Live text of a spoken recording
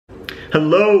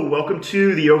Hello, welcome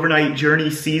to the Overnight Journey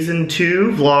Season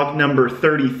 2, vlog number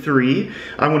 33.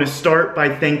 I want to start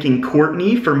by thanking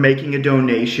Courtney for making a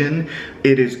donation.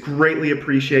 It is greatly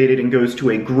appreciated and goes to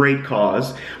a great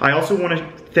cause. I also want to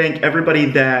thank everybody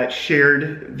that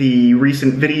shared the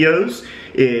recent videos.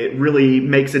 It really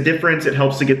makes a difference. It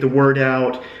helps to get the word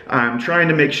out. I'm trying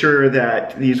to make sure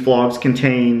that these vlogs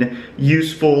contain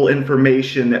useful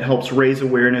information that helps raise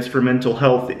awareness for mental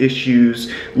health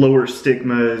issues, lower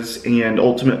stigmas, and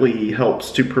ultimately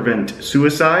helps to prevent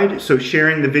suicide. So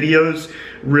sharing the videos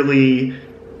really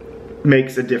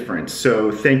makes a difference.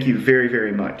 So thank you very,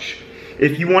 very much.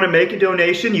 If you want to make a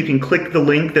donation, you can click the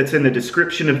link that's in the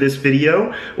description of this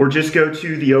video, or just go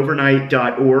to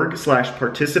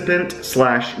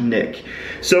theovernight.org/participant/Nick.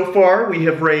 So far, we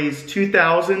have raised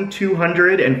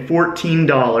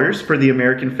 $2,214 for the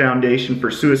American Foundation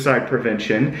for Suicide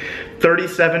Prevention,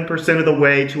 37% of the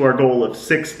way to our goal of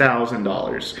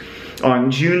 $6,000.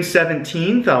 On June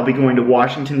 17th, I'll be going to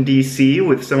Washington, D.C.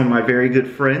 with some of my very good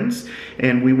friends,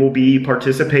 and we will be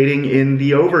participating in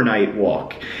the Overnight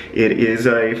Walk. It is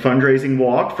a fundraising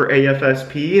walk for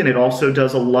AFSP, and it also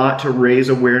does a lot to raise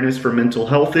awareness for mental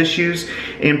health issues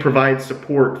and provide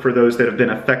support for those that have been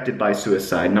affected by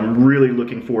suicide, and I'm really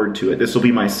looking forward to it. This will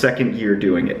be my second year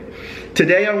doing it.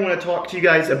 Today, I want to talk to you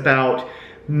guys about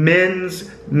men's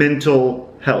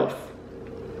mental health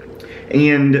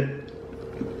and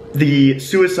the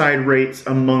suicide rates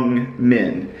among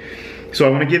men. So I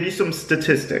want to give you some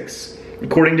statistics.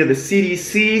 According to the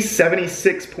CDC,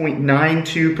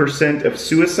 76.92% of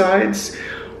suicides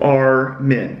are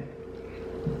men.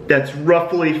 That's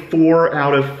roughly 4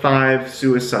 out of 5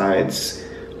 suicides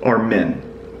are men.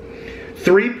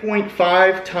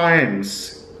 3.5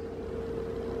 times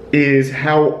is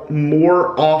how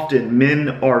more often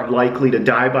men are likely to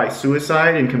die by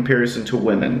suicide in comparison to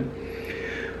women.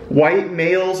 White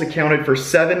males accounted for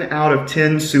 7 out of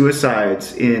 10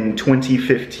 suicides in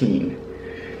 2015.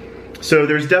 So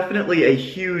there's definitely a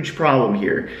huge problem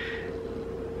here.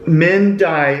 Men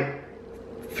die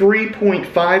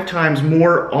 3.5 times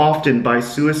more often by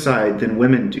suicide than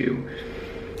women do.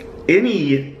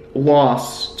 Any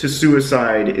loss to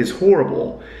suicide is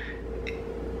horrible.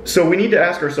 So we need to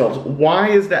ask ourselves, why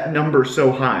is that number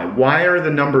so high? Why are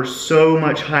the numbers so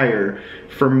much higher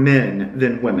for men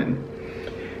than women?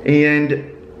 And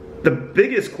the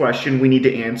biggest question we need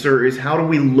to answer is, how do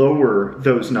we lower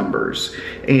those numbers?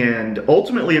 And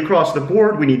ultimately across the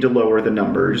board we need to lower the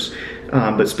numbers,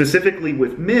 but specifically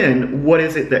with men, what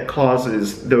is it that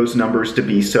causes those numbers to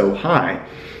be so high?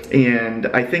 And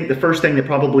I think the first thing that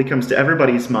probably comes to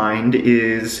everybody's mind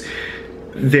is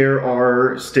there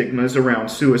are stigmas around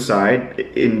suicide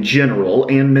in general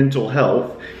and mental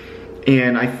health.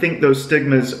 And I think those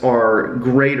stigmas are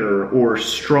greater or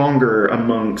stronger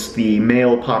amongst the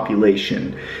male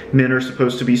population. Men are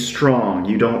supposed to be strong.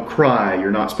 You don't cry. You're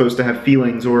not supposed to have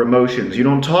feelings or emotions. You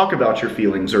don't talk about your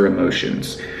feelings or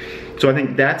emotions. So I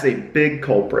think that's a big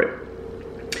culprit.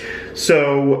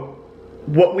 So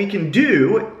what we can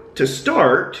do to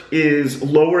start is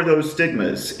lower those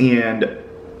stigmas. And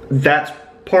that's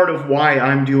part of why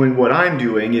I'm doing what I'm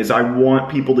doing, is I want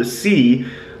people to see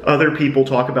other people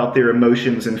talk about their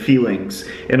emotions and feelings,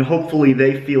 and hopefully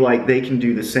they feel like they can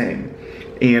do the same.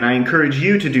 And I encourage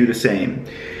you to do the same.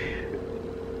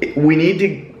 We need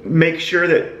to make sure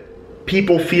that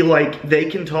people feel like they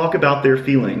can talk about their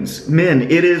feelings. Men,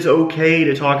 it is okay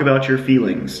to talk about your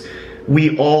feelings.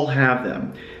 We all have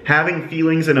them. Having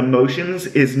feelings and emotions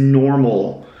is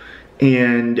normal.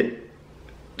 And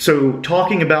so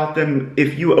talking about them,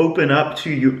 if you open up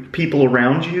to people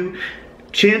around you,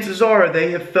 chances are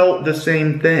they have felt the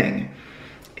same thing.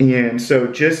 And so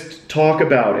just talk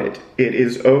about it. It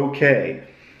is okay.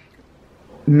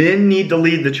 Men need to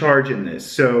lead the charge in this.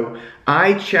 So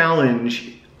I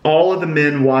challenge all of the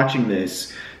men watching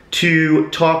this to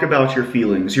talk about your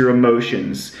feelings, your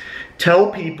emotions.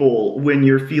 Tell people when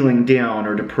you're feeling down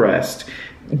or depressed.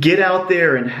 Get out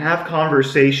there and have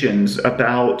conversations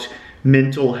about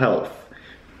mental health.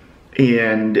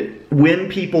 And when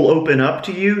people open up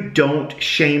to you, don't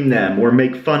shame them or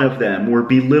make fun of them or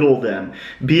belittle them.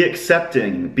 Be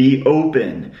accepting, be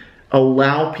open,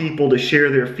 allow people to share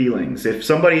their feelings. If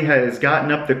somebody has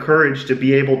gotten up the courage to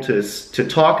be able to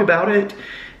talk about it,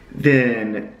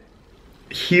 then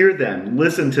hear them,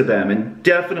 listen to them, and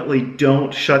definitely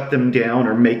don't shut them down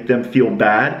or make them feel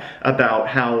bad about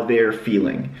how they're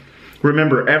feeling.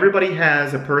 Remember, everybody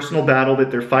has a personal battle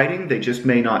that they're fighting. They just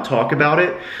may not talk about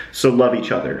it. So love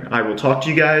each other. I will talk to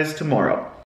you guys tomorrow.